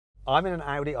I'm in an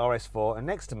Audi RS4 and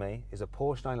next to me is a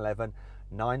Porsche 911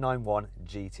 991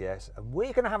 GTS, and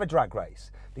we're going to have a drag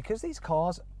race because these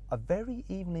cars are very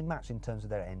evenly matched in terms of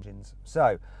their engines.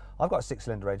 So I've got a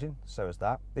 6-cylinder engine, so is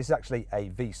that. This is actually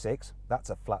a V6, that's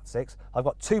a flat 6. I've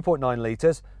got 2.9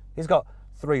 litres, he's got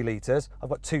 3 litres. I've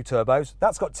got 2 turbos,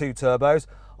 that's got 2 turbos.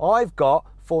 I've got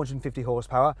 450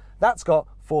 horsepower, that's got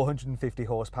 450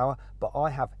 horsepower, but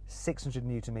I have 600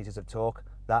 newton meters of torque,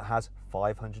 that has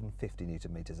 550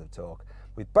 newton meters of torque.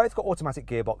 We've both got automatic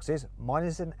gearboxes. Mine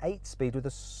is an 8-speed with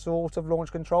a sort of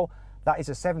launch control. That is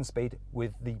a 7-speed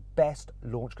with the best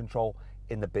launch control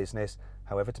in the business.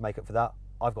 However, to make up for that,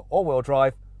 I've got all-wheel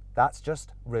drive. That's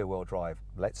just rear-wheel drive.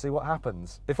 Let's see what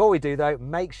happens. Before we do though,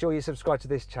 make sure you subscribe to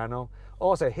this channel.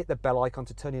 Also hit the bell icon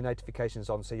to turn your notifications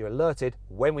on so you're alerted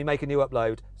when we make a new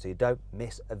upload so you don't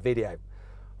miss a video.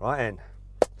 Right then,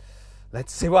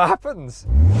 let's see what happens.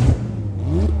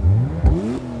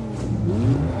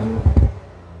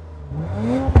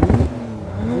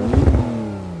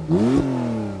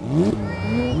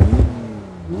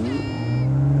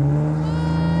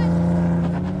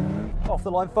 Off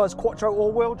the line first, quattro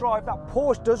all-wheel drive. That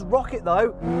Porsche does rock it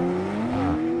though.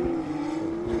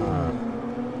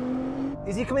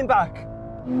 Is he coming back?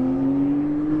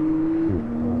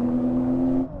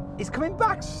 He's coming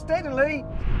back steadily.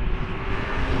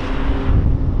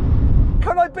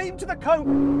 Can I beat him to the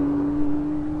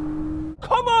cone?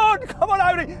 Come on Audi, come on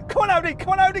Audi,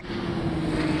 come on Audi.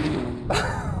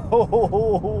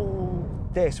 Oh,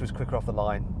 this was quicker off the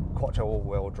line. Quattro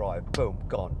all-wheel drive, boom,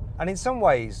 gone. And in some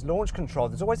ways, launch control,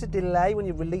 there's always a delay when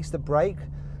you release the brake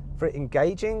for it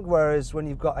engaging, whereas when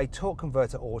you've got a torque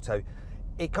converter auto,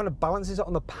 it kind of balances it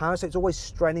on the power, so it's always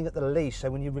straining at the leash.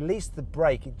 So when you release the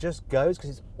brake, it just goes because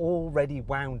it's already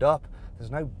wound up.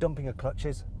 There's no dumping of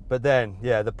clutches. But then,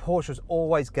 yeah, the Porsche was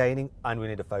always gaining, and we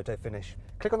need a photo finish.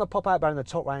 Click on the pop-out bar in the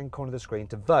top right-hand corner of the screen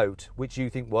to vote which you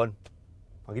think won.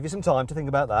 I'll give you some time to think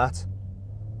about that.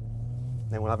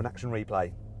 Then we'll have an action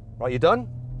replay. Right, you done?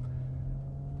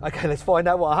 Okay, let's find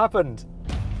out what happened.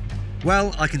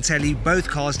 Well, I can tell you both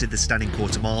cars did the standing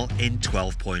quarter mile in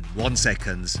 12.1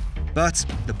 seconds, but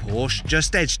the Porsche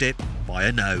just edged it by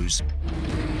a nose.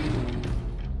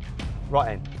 Right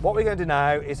then, what we're going to do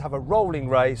now is have a rolling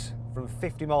race from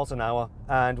 50 miles an hour,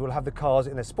 and we'll have the cars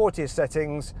in their sportiest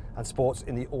settings and sports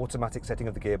in the automatic setting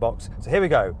of the gearbox. So here we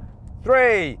go.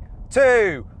 3,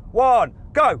 2, 1,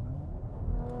 go!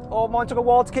 Oh, mine took a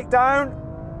while to kick down.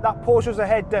 That Porsche was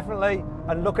ahead, definitely,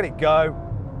 and look at it go.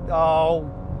 Oh,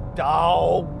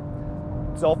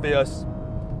 it's obvious.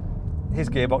 His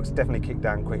gearbox definitely kicked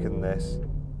down quicker than this.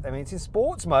 I mean, it's in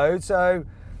sports mode, so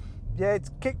yeah,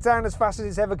 it's kicked down as fast as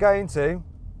it's ever going to.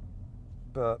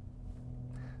 But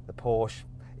the Porsche,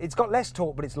 it's got less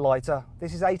torque, but it's lighter.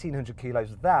 This is 1,800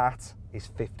 kilos, that is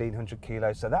 1,500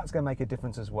 kilos, so that's going to make a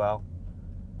difference as well.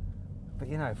 But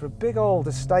you know, for a big old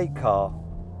estate car,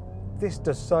 this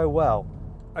does so well.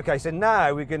 Okay, so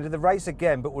now we're going to do the race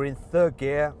again, but we're in 3rd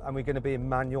gear and we're going to be in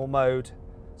manual mode.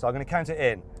 So I'm going to count it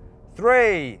in.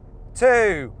 3,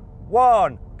 2,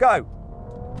 1, go.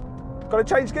 Got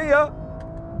to change gear.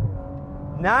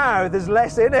 Now there's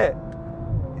less in it.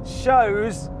 It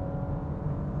shows,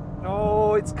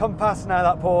 oh, it's come past now,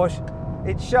 that Porsche.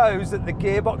 It shows that the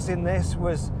gearbox in this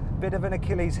was a bit of an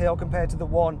Achilles heel compared to the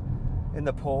one in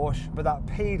the Porsche, but that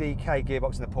PDK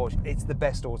gearbox in the Porsche, it's the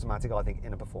best automatic, I think,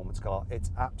 in a performance car.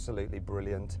 It's absolutely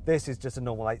brilliant. This is just a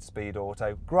normal 8-speed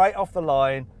auto. Great off the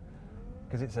line,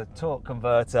 because it's a torque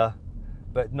converter,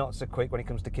 but not so quick when it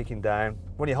comes to kicking down.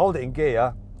 When you hold it in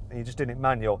gear, and you're just doing it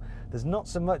manual, there's not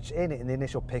so much in it in the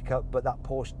initial pickup, but that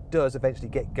Porsche does eventually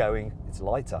get going. It's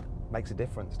lighter, makes a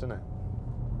difference, doesn't it?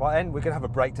 Right then, we're gonna have a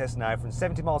brake test now from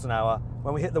 70 miles an hour.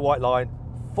 When we hit the white line,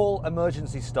 full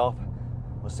emergency stop.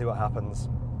 We'll see what happens,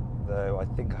 though I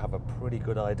think I have a pretty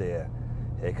good idea.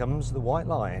 Here comes the white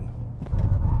line.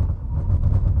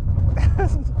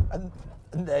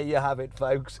 and there you have it,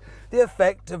 folks. The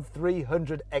effect of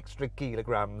 300 extra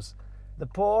kilograms. The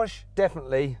Porsche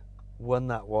definitely won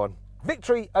that one.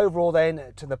 Victory overall then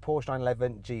to the Porsche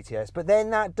 911 GTS, but then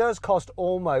that does cost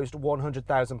almost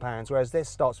 £100,000, whereas this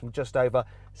starts from just over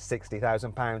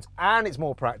 £60,000, and it's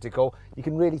more practical. You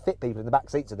can really fit people in the back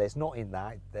seats of this, not in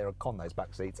that, they're on those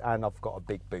back seats, and I've got a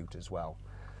big boot as well.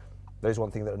 There's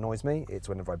one thing that annoys me, it's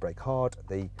whenever I brake hard,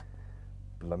 the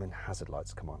blooming hazard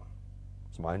lights come on.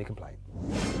 It's my only complaint.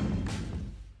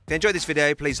 If you enjoyed this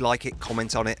video, please like it,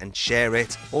 comment on it and share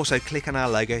it. Also click on our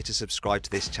logo to subscribe to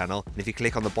this channel, and if you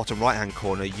click on the bottom right hand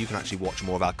corner you can actually watch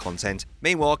more of our content.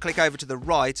 Meanwhile, click over to the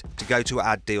right to go to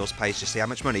our deals page to see how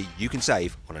much money you can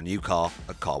save on a new car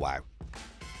at CarWow.